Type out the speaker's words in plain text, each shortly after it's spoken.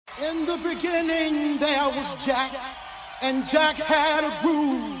In the beginning there was Jack, and Jack had a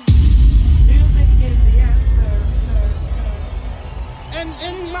groove. Music is the answer. And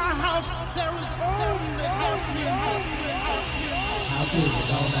in my house there is only house music. House music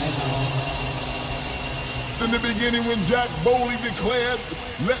all night long. In the beginning when Jack boldly declared,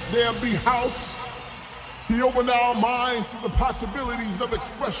 "Let there be house," he opened our minds to the possibilities of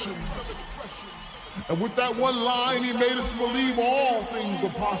expression. And with that one line, he made us believe all things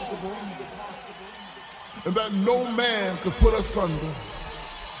are possible and that no man could put us under.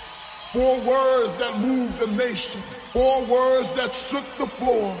 4 words that moved the nation, 4 words that shook the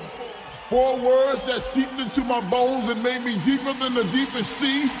floor, 4 words that seeped into my bones and made me deeper than the deepest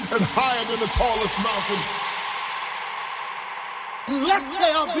sea and higher than the tallest mountain. Let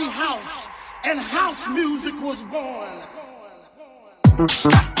there be house, and house music was born.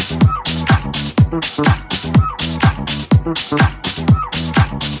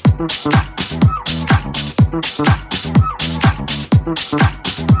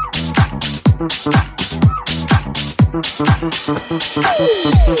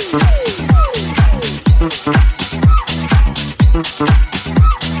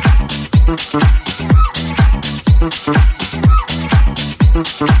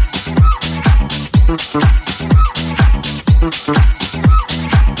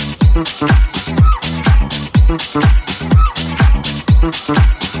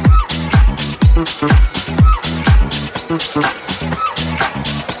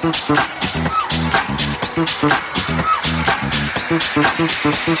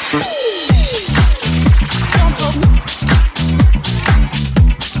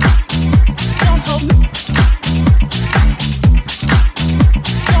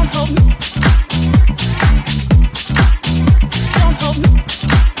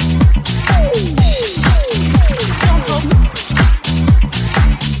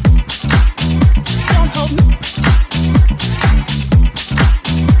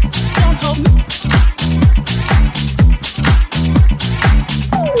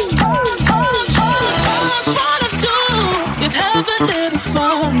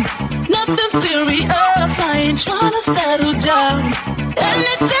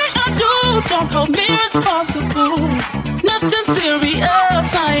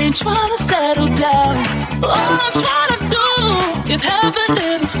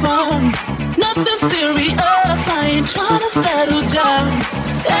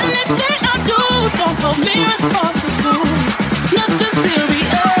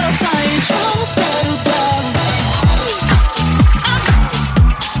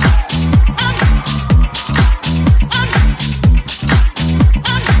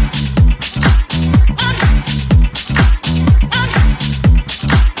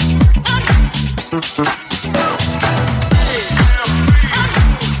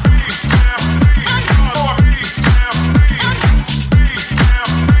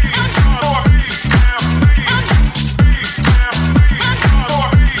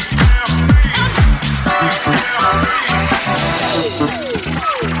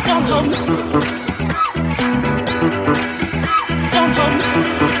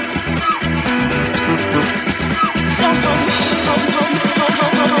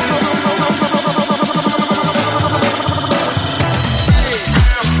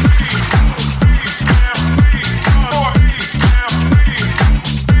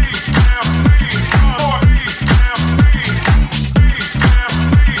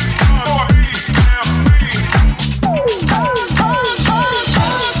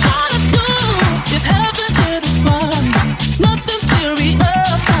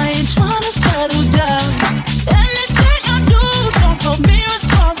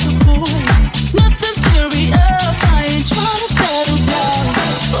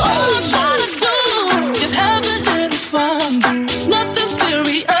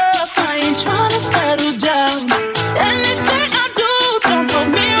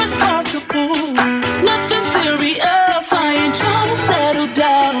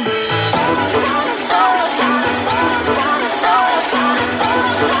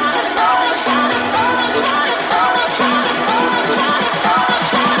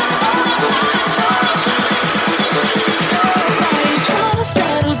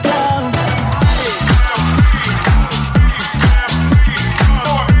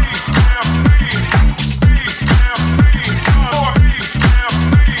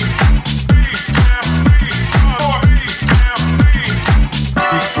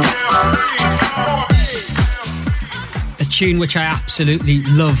 tune which I absolutely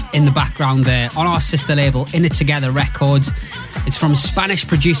love in the background there on our sister label In It Together Records. It's from Spanish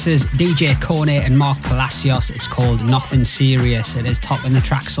producers DJ Kone and Mark Palacios. It's called Nothing Serious. It is topping the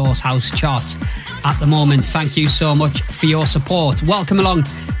Traxsource House charts at the moment. Thank you so much for your support. Welcome along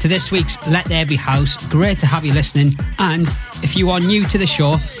to this week's Let There Be House. Great to have you listening. And if you are new to the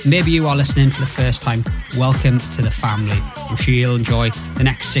show, maybe you are listening for the first time, welcome to the family. I'm sure you'll enjoy the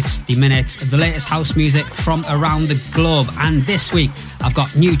next 60 minutes of the latest house music from around the globe. And this week, I've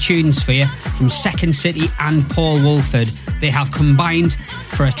got new tunes for you from Second City and Paul Woolford. They have combined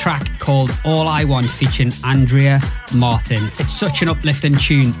for a track called All I Want featuring Andrea Martin. It's such an uplifting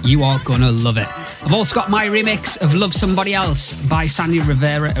tune, you are gonna love it. I've also got my remix of Love Somebody Else by Sandy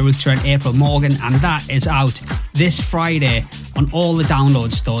Rivera, Aruta and April Morgan, and that is out this Friday on all the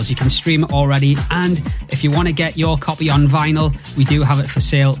download stores. You can stream it already, and if you want to get your copy on vinyl, we do have it for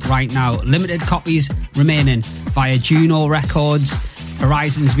sale right now. Limited copies remaining via Juno Records,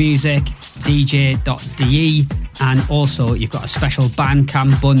 Horizons Music, DJ.de, and also you've got a special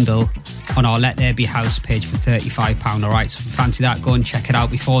Bandcamp bundle on our Let There Be House page for £35. Alright, so if you fancy that, go and check it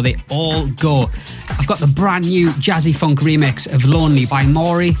out before they all go. I've got the brand new Jazzy Funk remix of Lonely by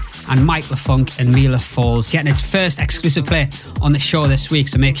Maury and Mike LaFunk and Mila Falls, getting its first exclusive play on the show this week,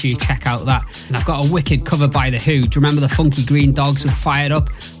 so make sure you check out that. And I've got a wicked cover by The Who. Do you remember the Funky Green Dogs with Fired Up?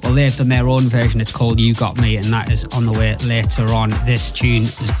 Well, they've done their own version. It's called You Got Me, and that is on the way later on. This tune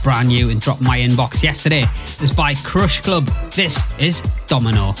is brand new and dropped my inbox yesterday. It's by Crush Club. This is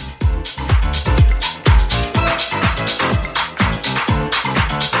Domino.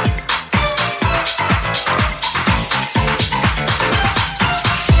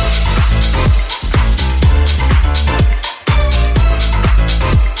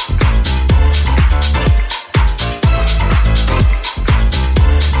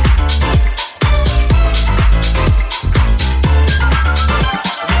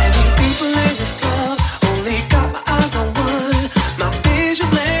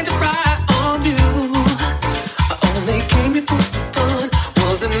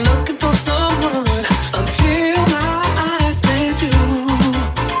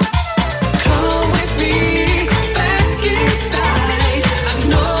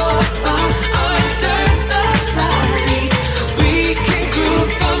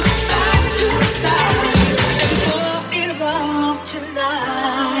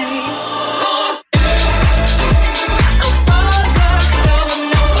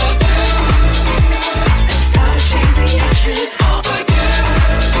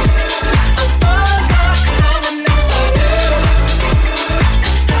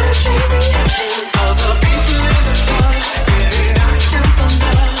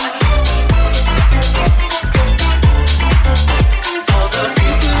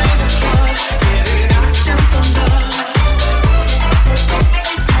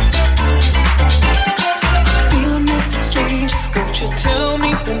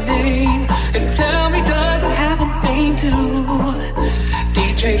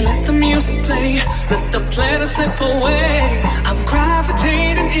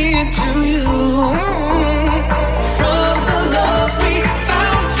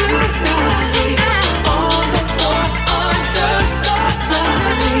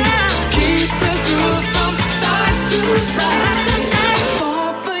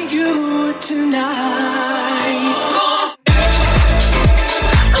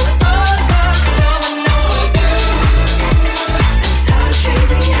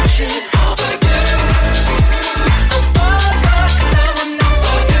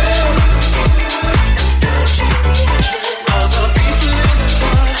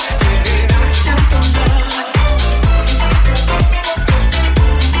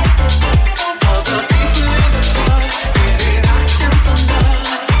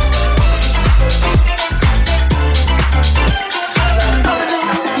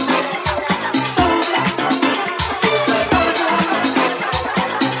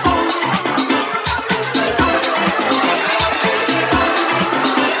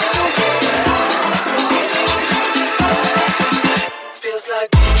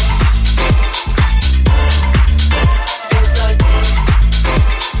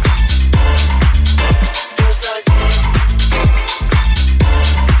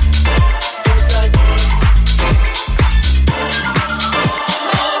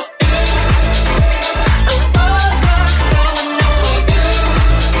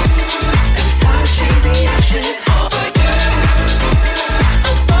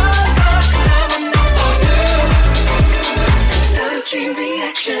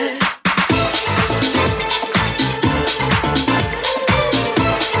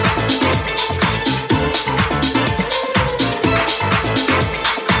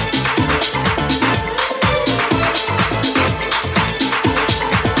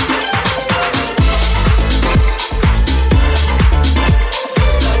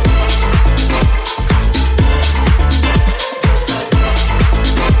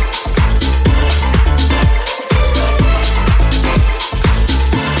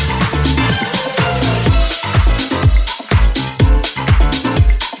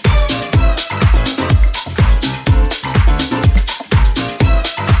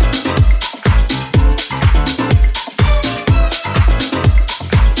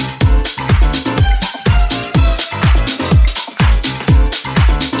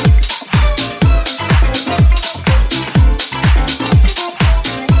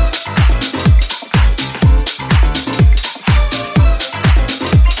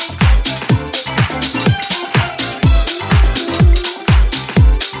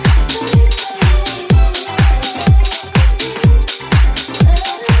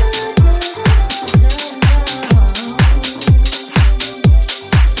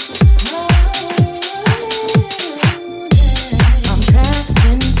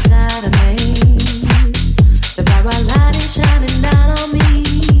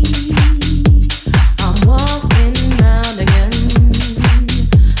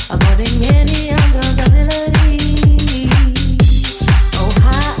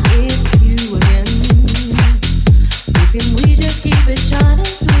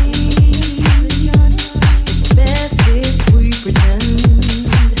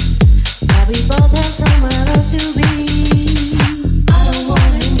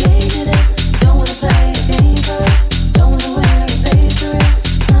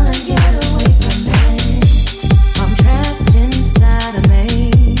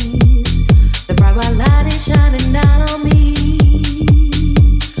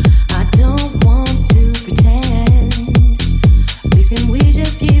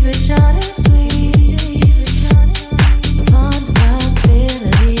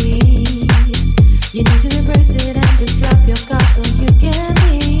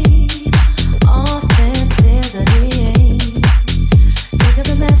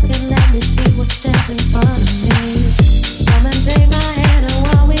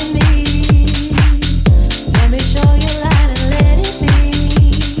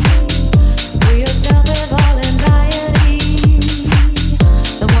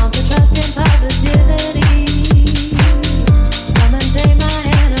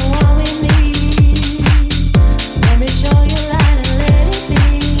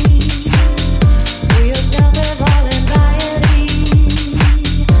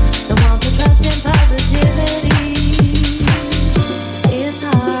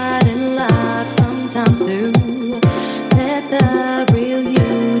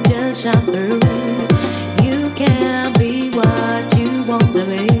 shine through. You can be what you want to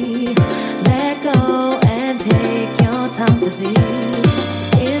be. Let go and take your time to see.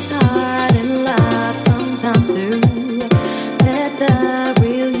 It's hard in life sometimes too. Let the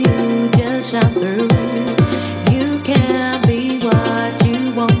real you just shine through. You can be what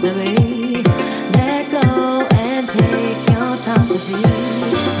you want to be. Let go and take your time to see.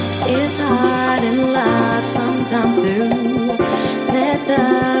 It's hard in life sometimes too. Let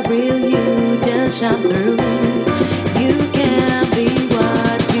the real you just shine through. You can be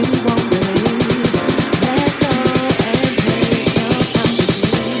what you want to be. Let go and take your time to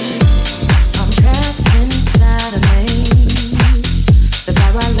see. I'm trapped inside a maze. The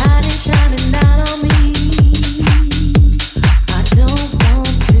bright light is shining down on me. I don't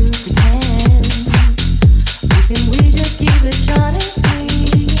want to pretend. Wishing we just keep it short and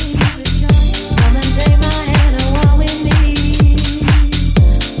sweet. Come and take my hand and walk with me.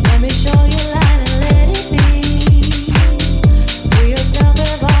 Let me show you light and let it be.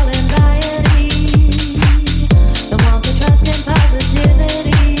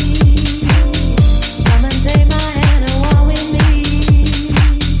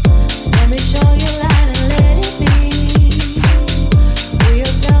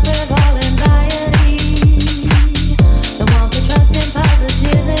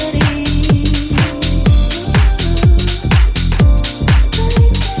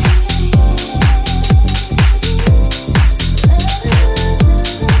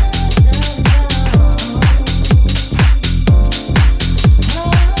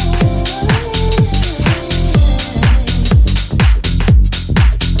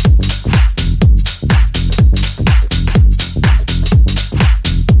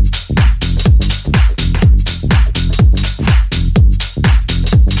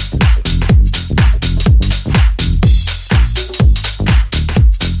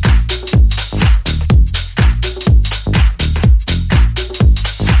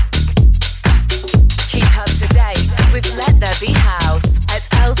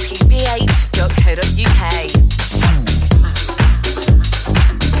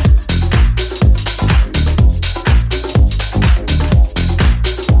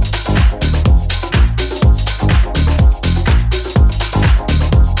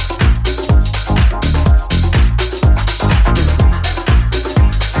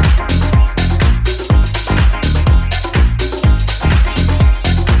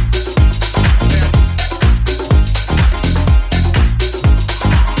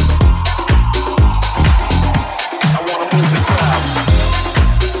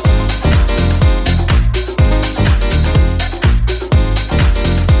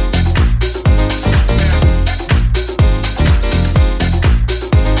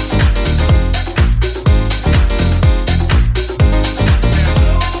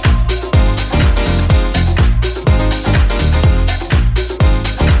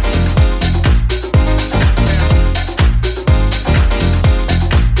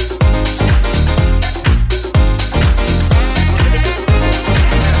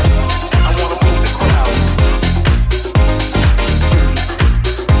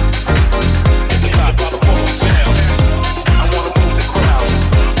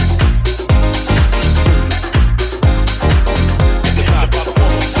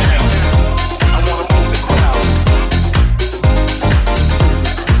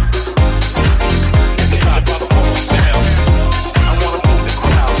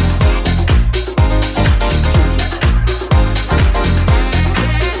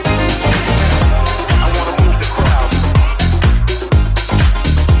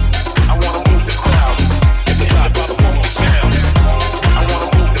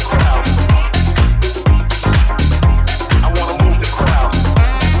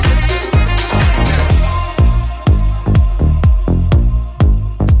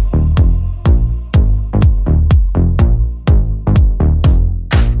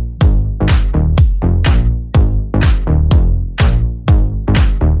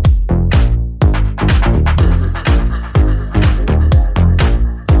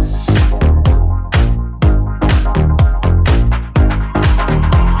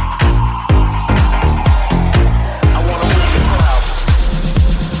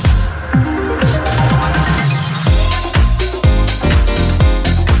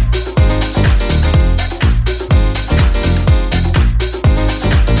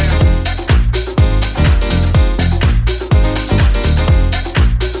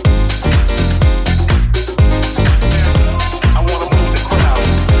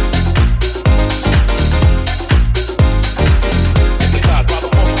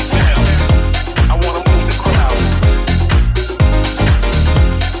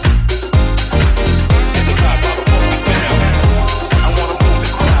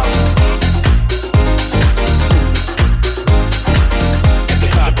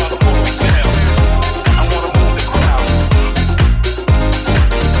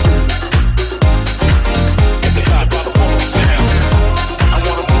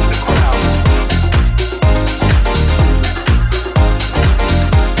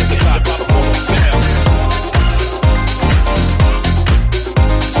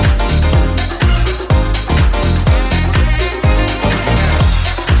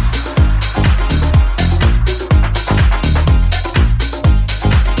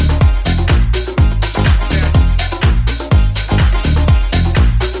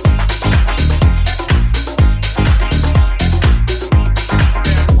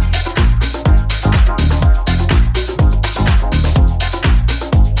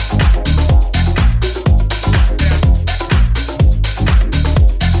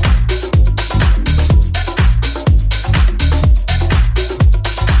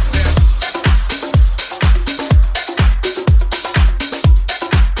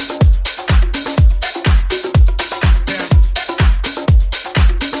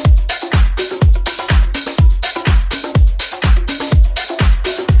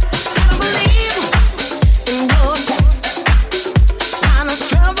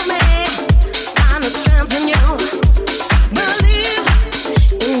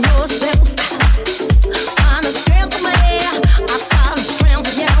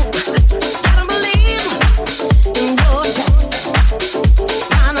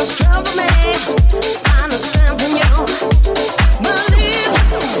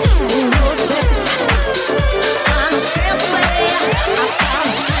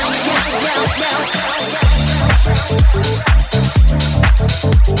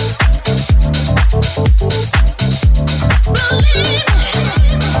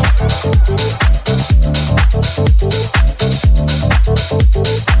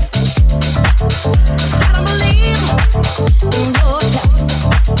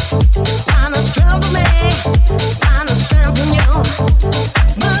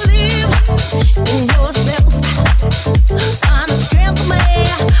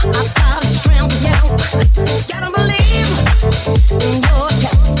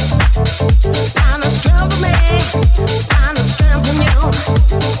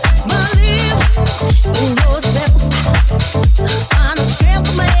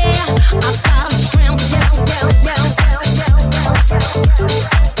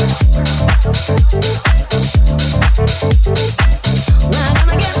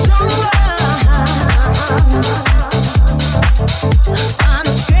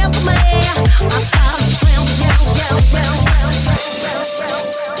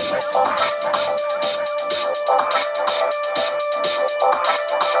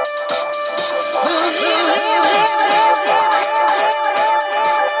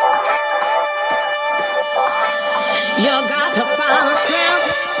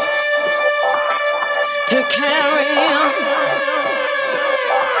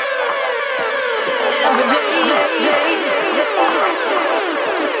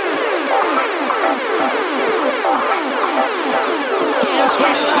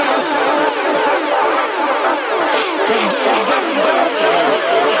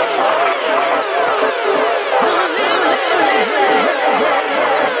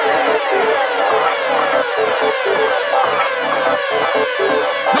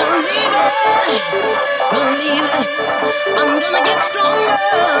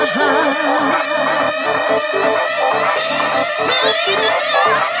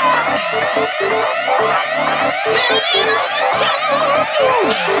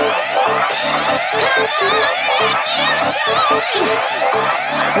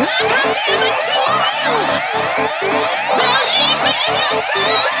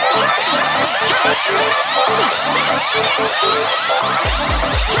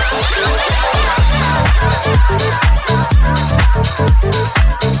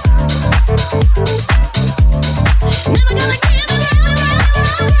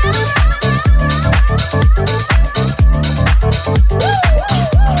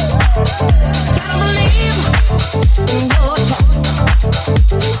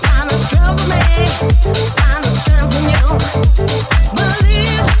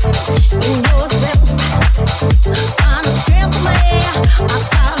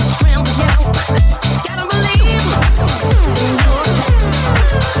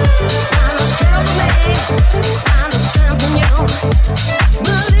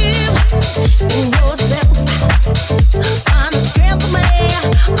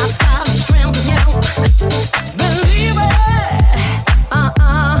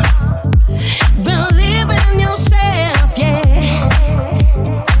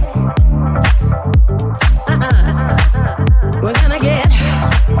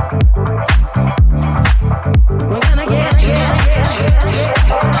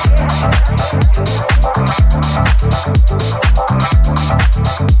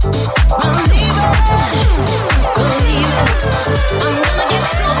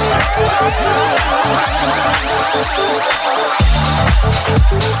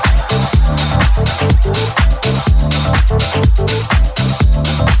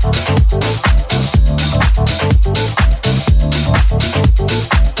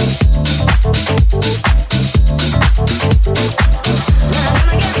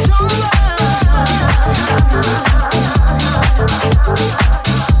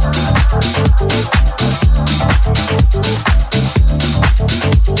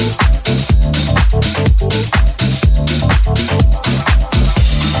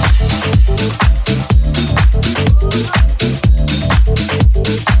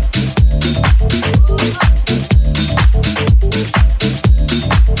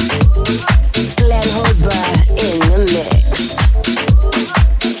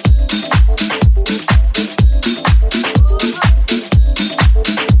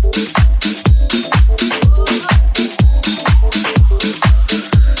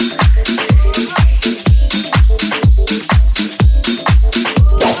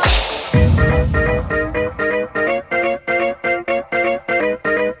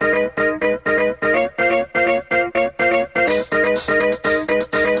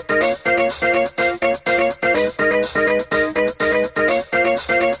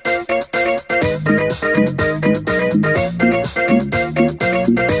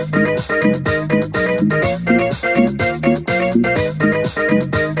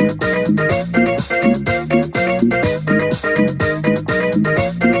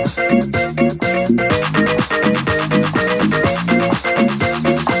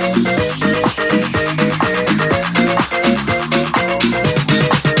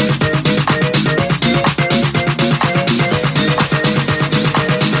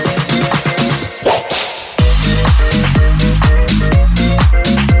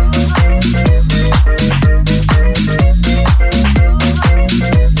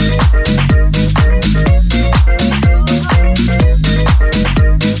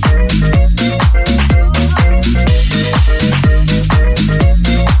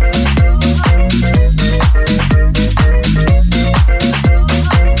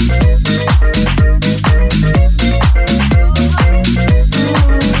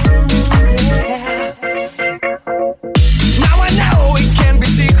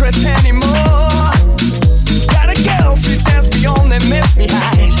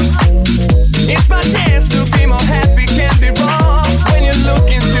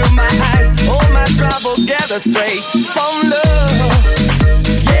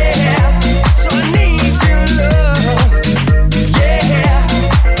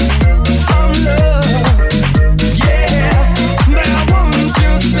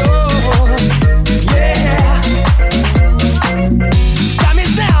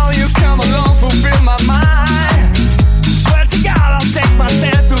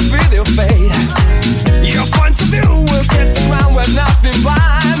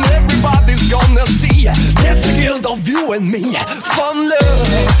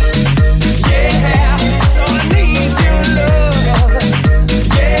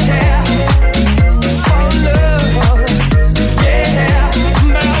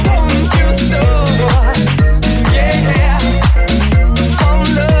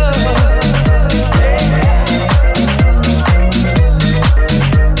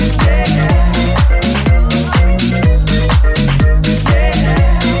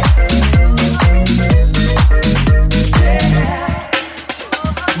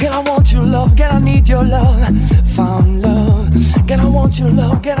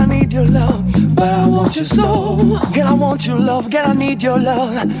 love, girl, I need your love, but I want your soul. Girl, I want your love, girl, I need your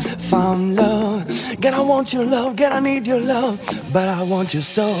love. Found love, girl, I want your love, girl, I need your love, but I want your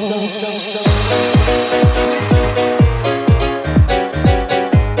soul.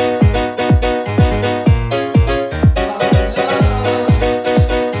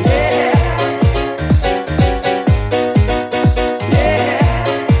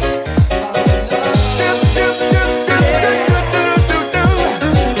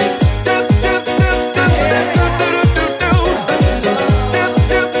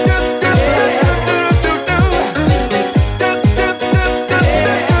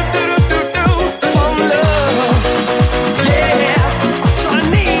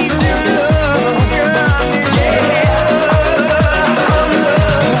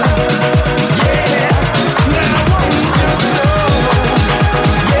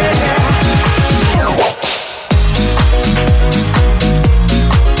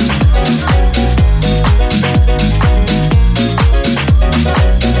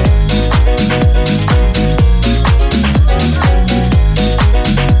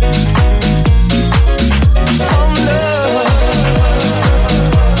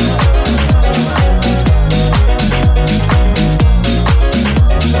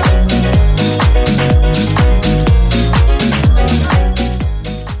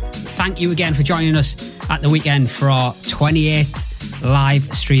 Again for joining us at the weekend for our 28th live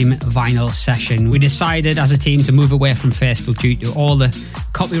stream vinyl session. We decided as a team to move away from Facebook due to all the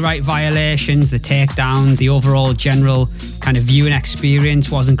copyright violations, the takedowns, the overall general kind of viewing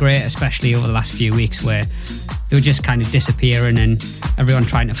experience wasn't great, especially over the last few weeks where they were just kind of disappearing and everyone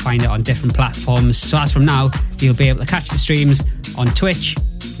trying to find it on different platforms. So as from now, you'll be able to catch the streams on Twitch,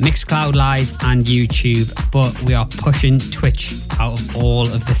 Mixcloud Live and YouTube, but we are pushing Twitch out of all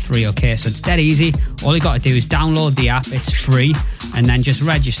of the three, okay? So it's dead easy. All you got to do is download the app, it's free, and then just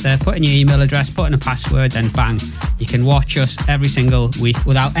register, put in your email address, put in a password, then bang, you can watch us every single week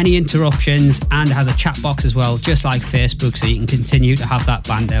without any interruptions, and it has a chat box as well, just like Facebook, so you can continue to have that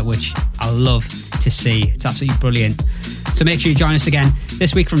banter, which I love to see. It's absolutely brilliant. So make sure you join us again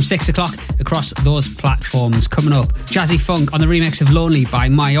this week from 6 o'clock across those platforms. Coming up, Jazzy Funk on the remix of Lonely by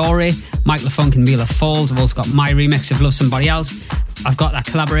Mayore, Mike LaFunk and Mila Falls. I've also got my remix of Love Somebody Else. I've got that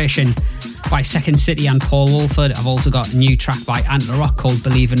collaboration by Second City and Paul Wolford. I've also got a new track by Antler Rock called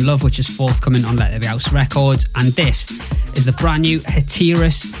Believe in Love, which is forthcoming on Let There Be House Records. And this is the brand new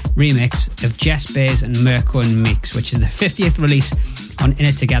Hatiras remix of Jess Bays and Mirko and Meeks, which is the 50th release on In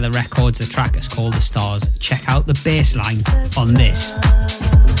It Together Records. The track is called The Stars. Check out the bass line on this.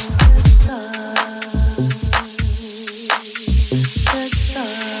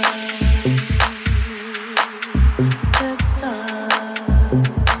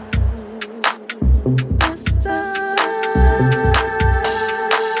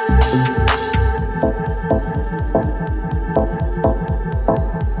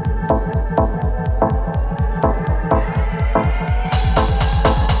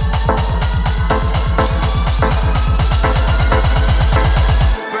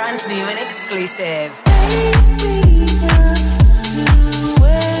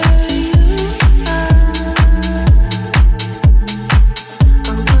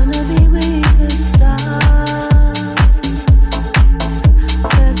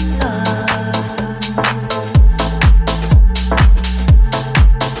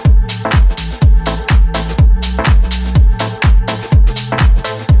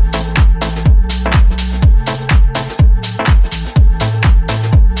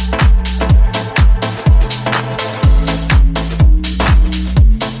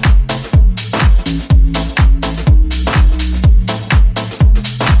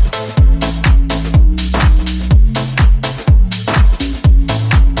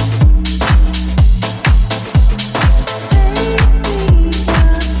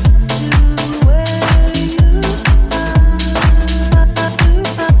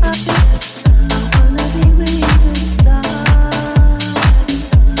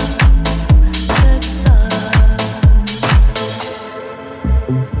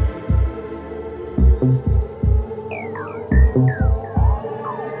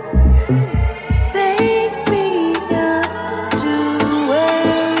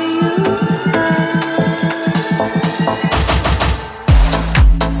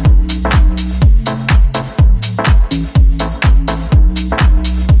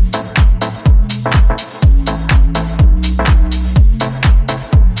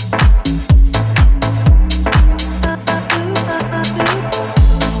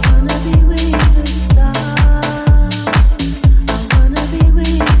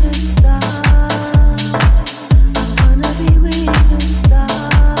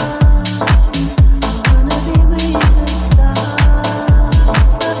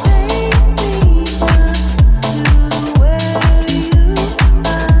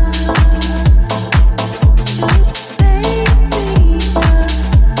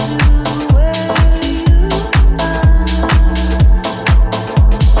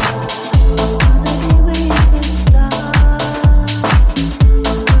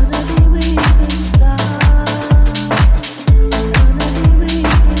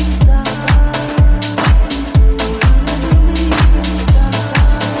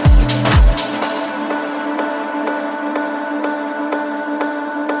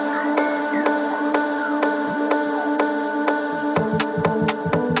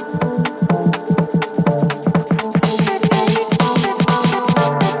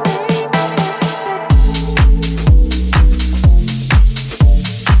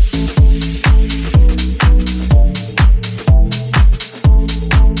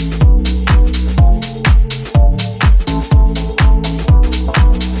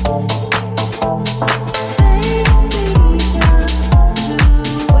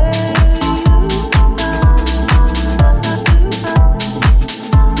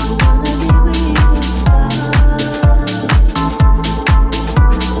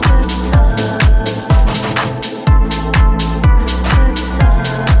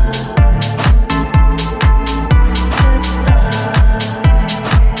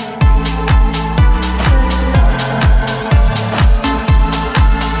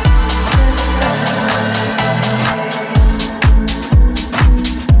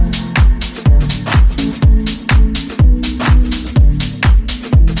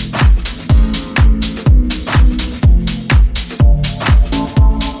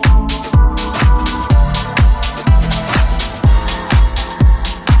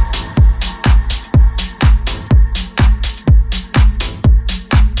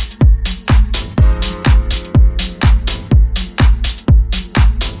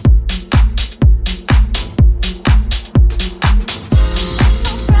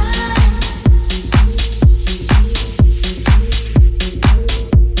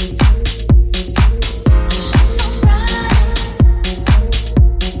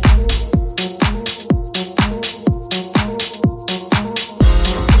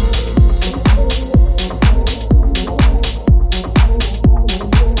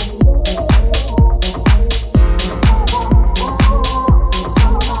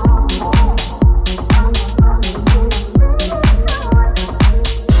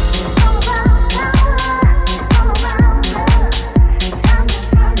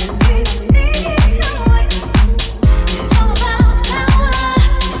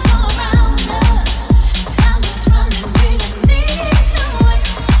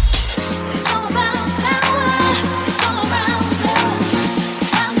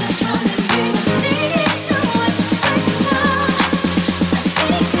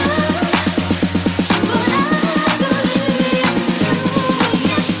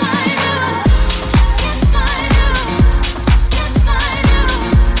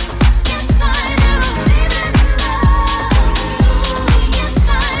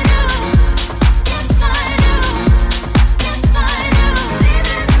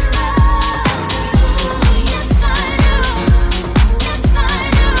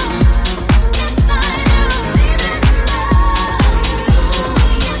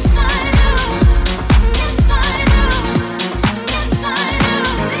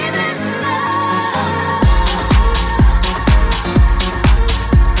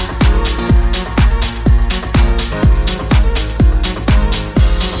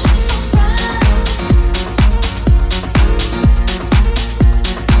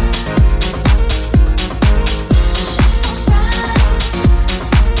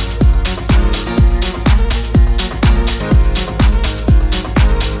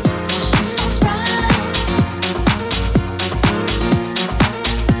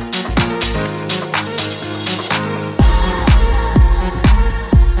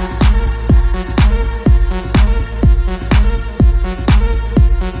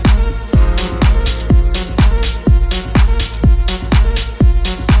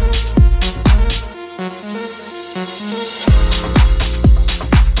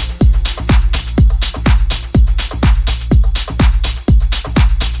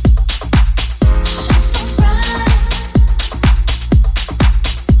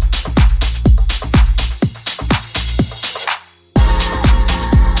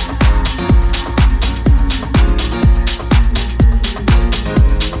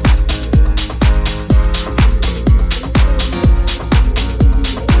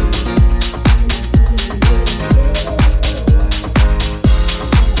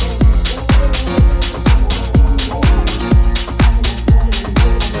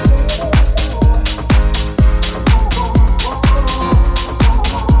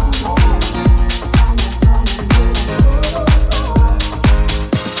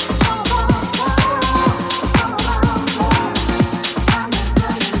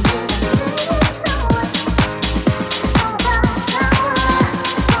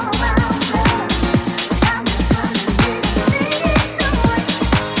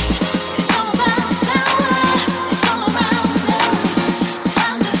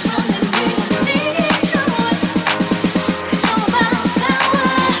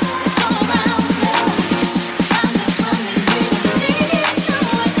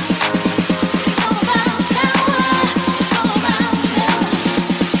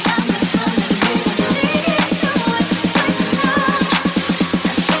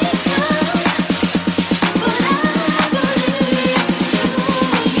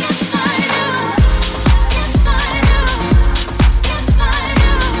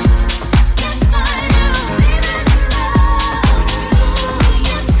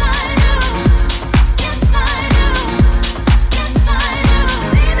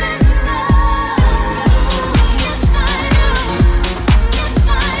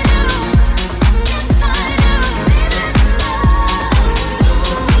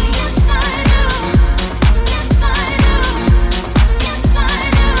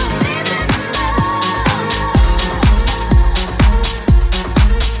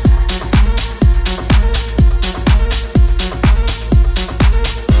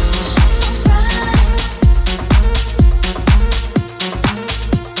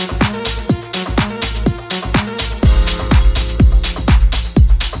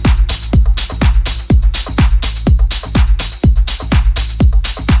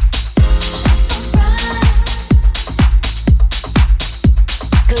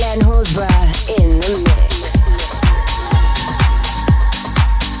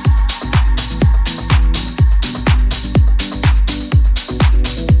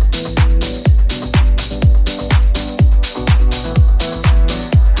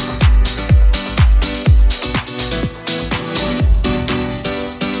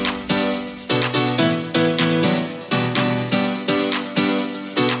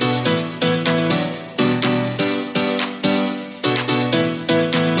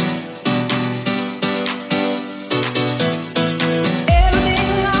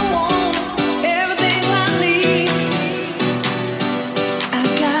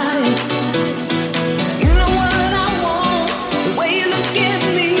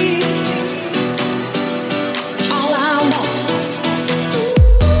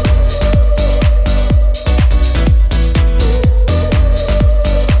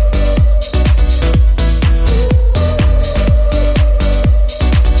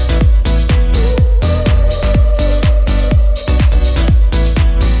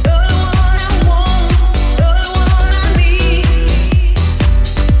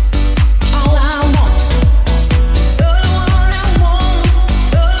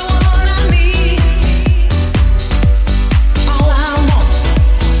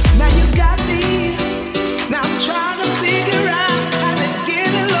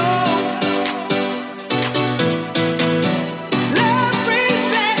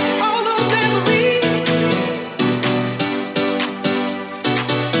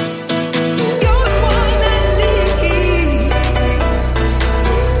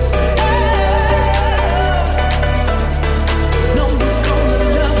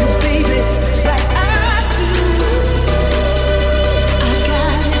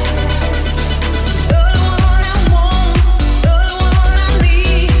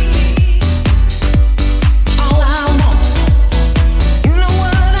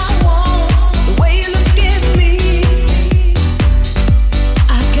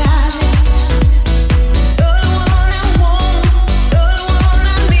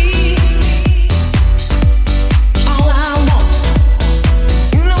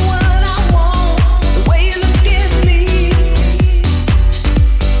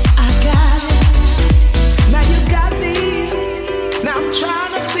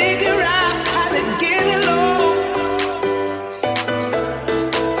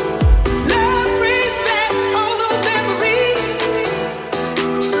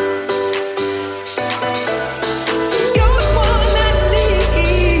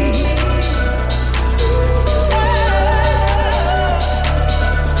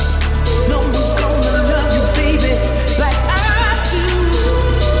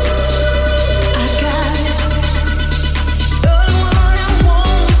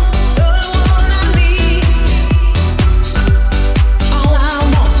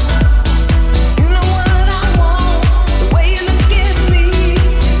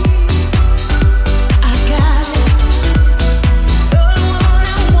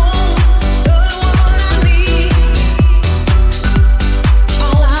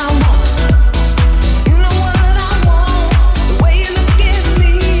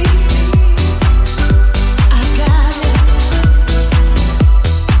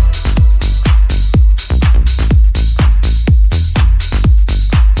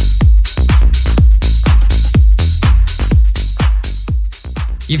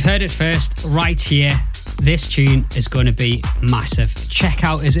 You've heard it first right here. This tune is going to be massive. Check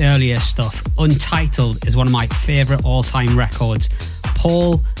out his earlier stuff. Untitled is one of my favourite all-time records.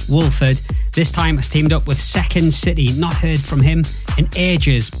 Paul Woolford this time has teamed up with Second City. Not heard from him in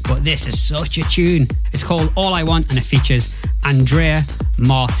ages, but this is such a tune. It's called All I Want and it features Andrea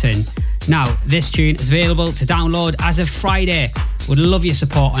Martin. Now, this tune is available to download as of Friday. Would love your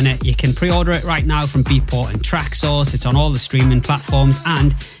support on it. You can pre-order it right now from Beatport and Traxsource. It's on all the streaming platforms.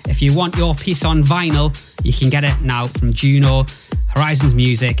 And if you want your piece on vinyl, you can get it now from Juno, Horizons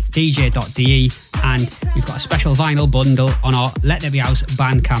Music, DJ.de, and we've got a special vinyl bundle on our Let There Be House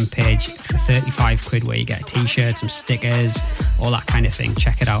Bandcamp page for 35 quid where you get a t-shirt, some stickers, all that kind of thing.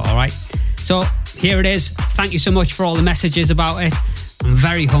 Check it out, all right? So here it is. Thank you so much for all the messages about it. I'm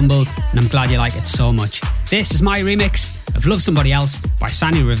very humbled and I'm glad you like it so much. This is my remix of Love Somebody Else by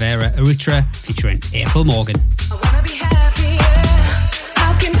Sandy Rivera Erutra featuring April Morgan. I wanna be happy, yeah.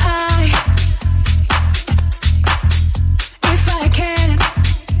 How can I? If I can.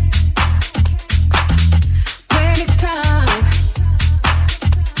 When it's time.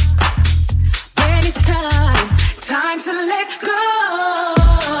 When it's time. Time to let go.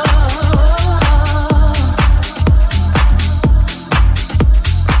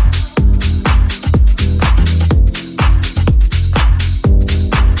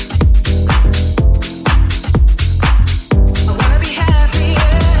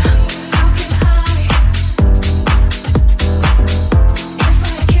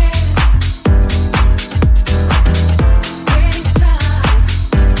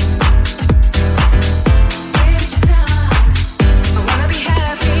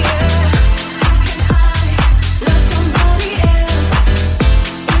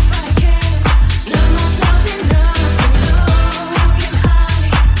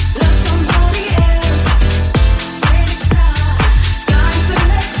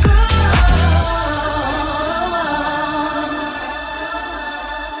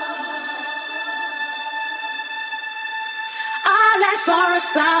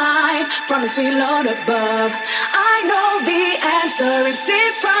 From the sweet Lord above, I know the answer is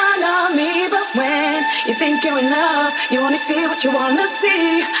in front of me. But when you think you're in love, you only see what you wanna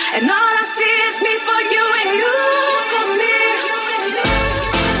see, and all I see is me for you and you for me.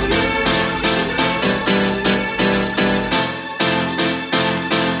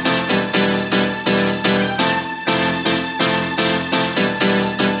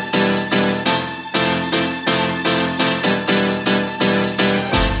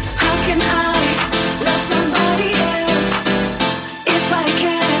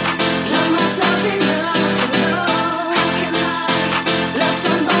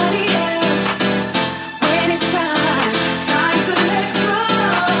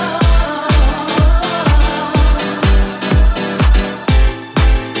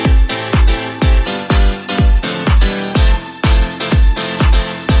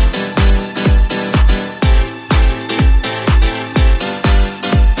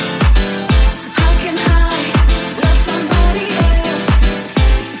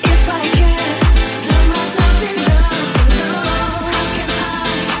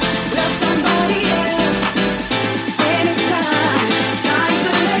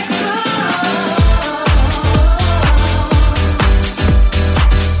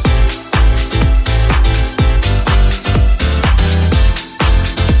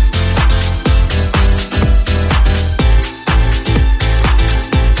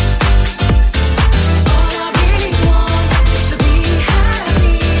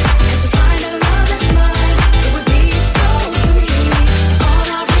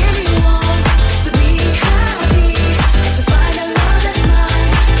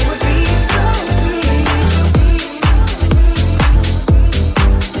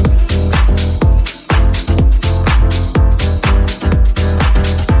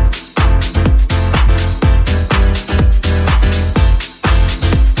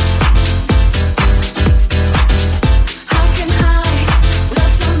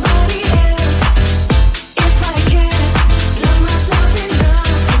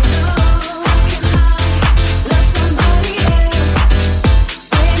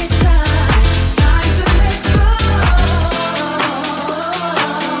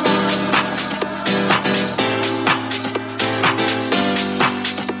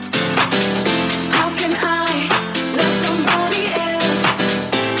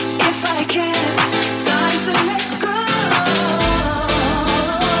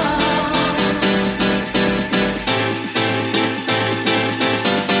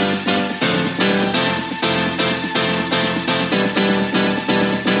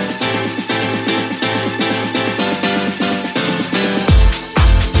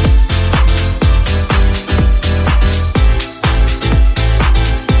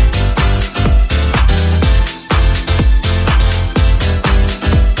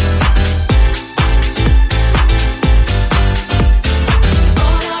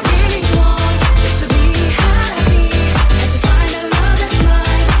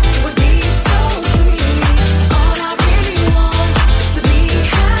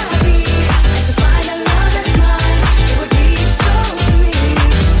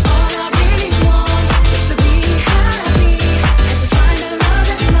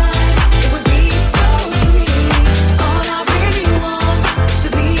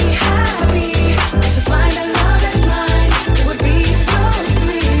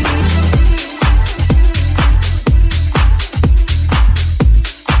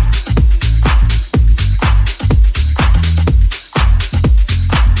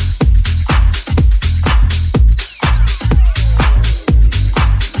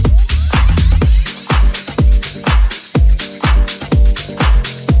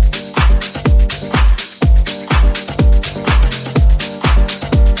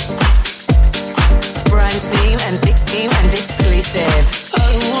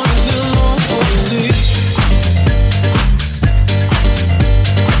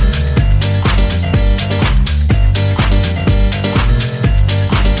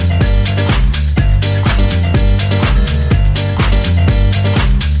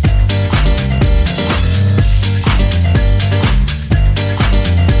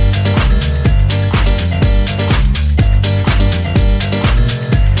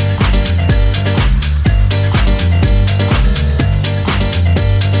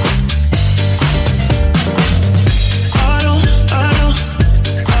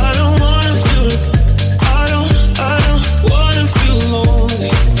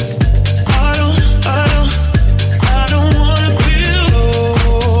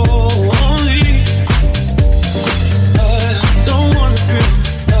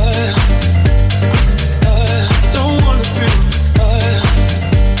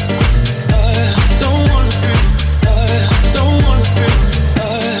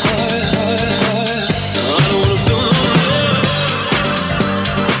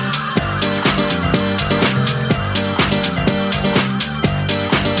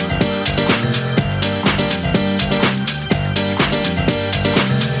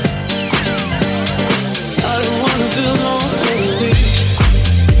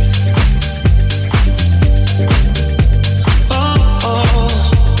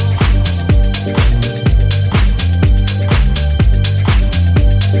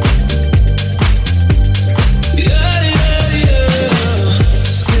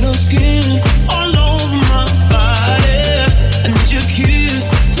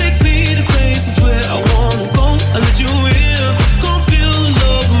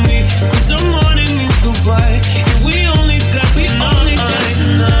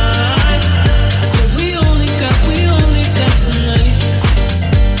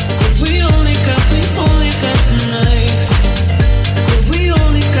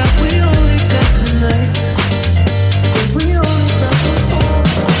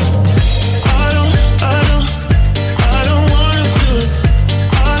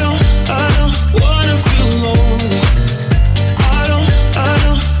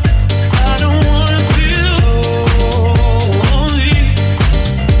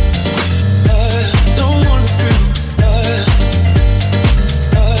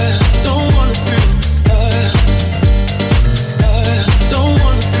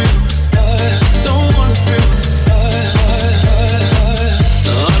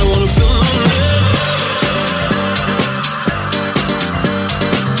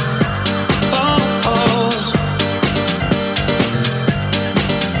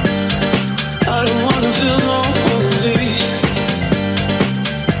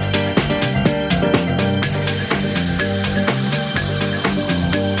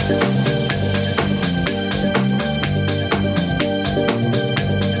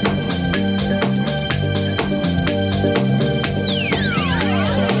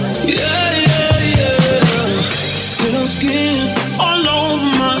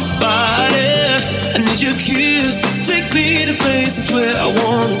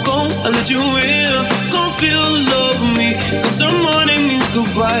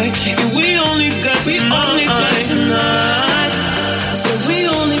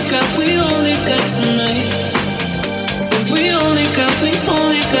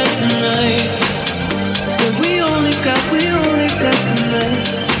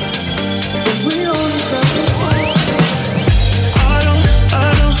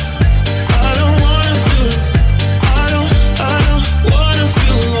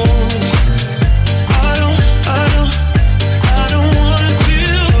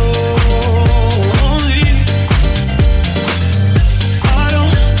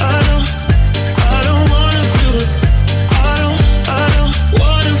 I don't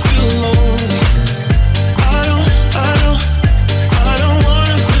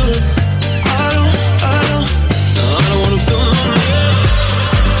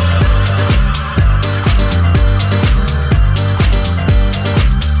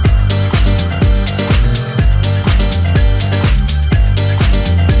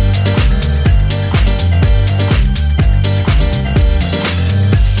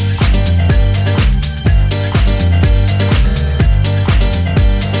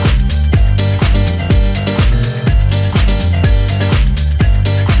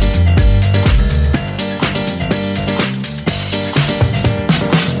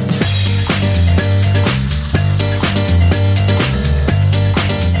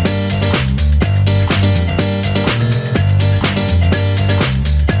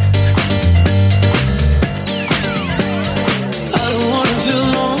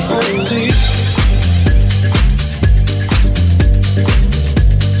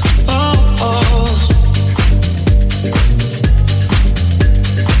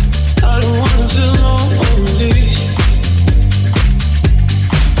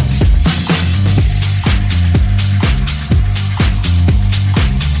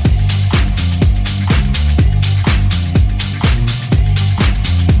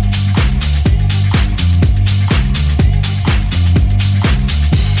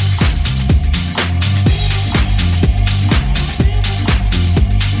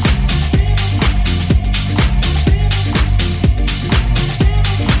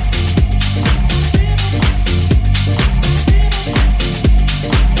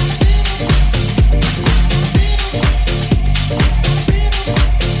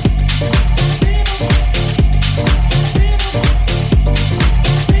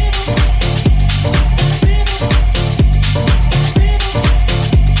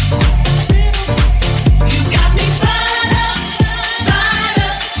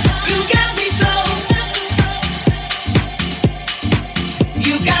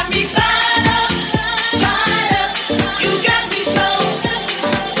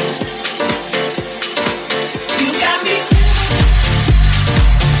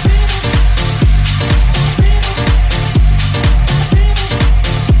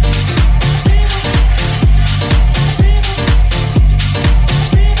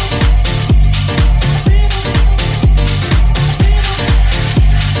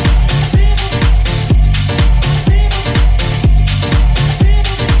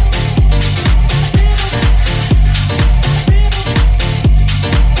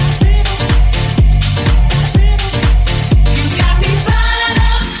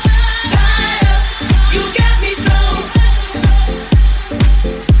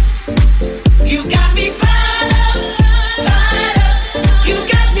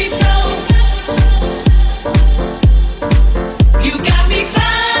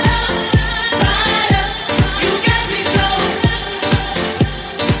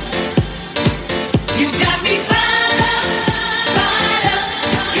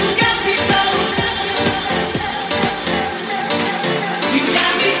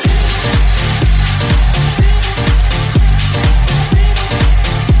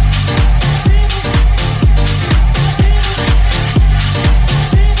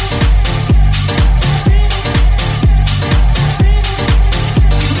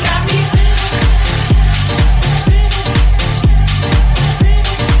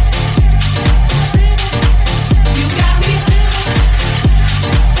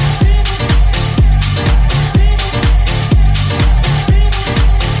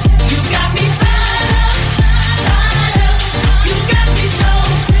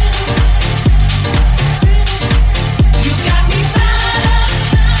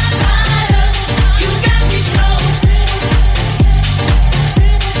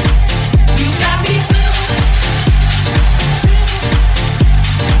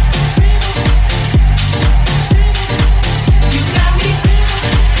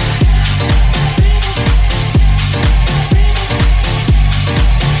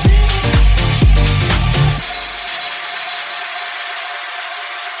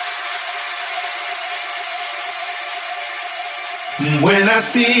When I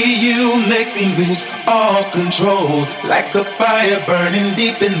see you, make me lose all control, like a fire burning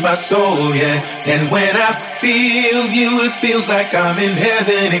deep in my soul, yeah. And when I feel you, it feels like I'm in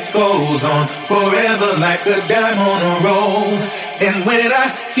heaven. It goes on forever like a dime on a roll. And when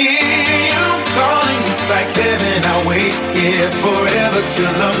I hear you calling, it's like heaven. I wait here forever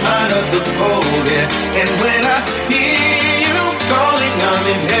till I'm out of the cold, yeah. And when I hear you calling, I'm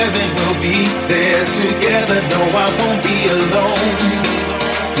in heaven. We'll be there together. No, I won't be alone.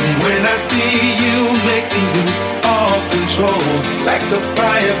 When I see you, make me lose all control, like a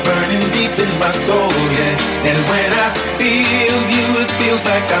fire burning deep in my soul, yeah. And when I feel you, it feels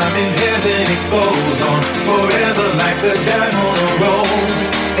like I'm in heaven. It goes on forever like a dime on a roll.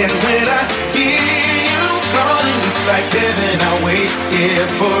 And when I hear you calling, it's like heaven. I wait here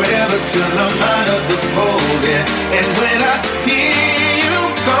forever till I'm out of the cold, yeah. And when I hear you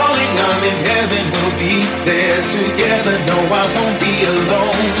calling, I'm in heaven. We'll be there together. No, I won't be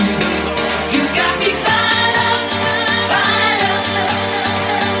alone. You got me fired up, fired up.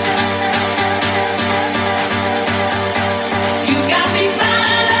 You got me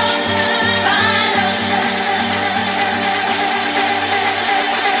fired up, fired up.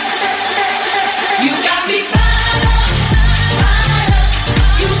 You got me fired up, fired up.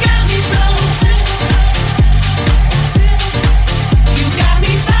 You got me so. You got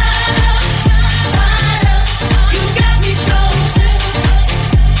me fired up, fired up. You got me so.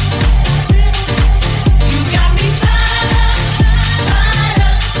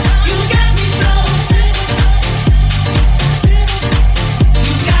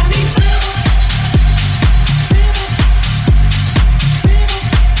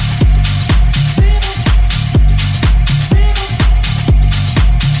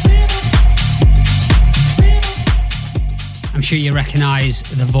 I'm sure you recognise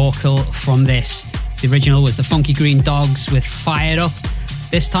the vocal from this. The original was the Funky Green Dogs with Fired Up.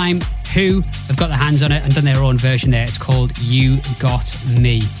 This time, Who have got their hands on it and done their own version there. It's called You Got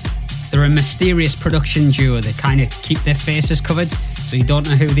Me. They're a mysterious production duo. They kind of keep their faces covered, so you don't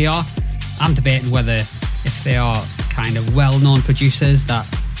know who they are. I'm debating whether if they are kind of well-known producers that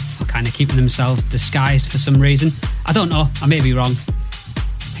are kind of keeping themselves disguised for some reason. I don't know. I may be wrong.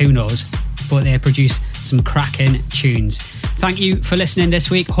 Who knows? But they produce some cracking tunes. Thank you for listening this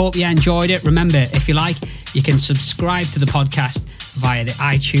week. Hope you enjoyed it. Remember, if you like, you can subscribe to the podcast via the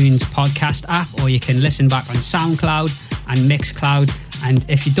iTunes podcast app, or you can listen back on SoundCloud and Mixcloud. And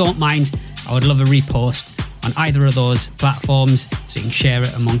if you don't mind, I would love a repost on either of those platforms so you can share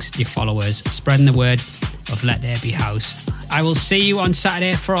it amongst your followers, spreading the word of Let There Be House. I will see you on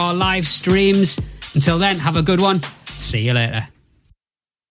Saturday for our live streams. Until then, have a good one. See you later.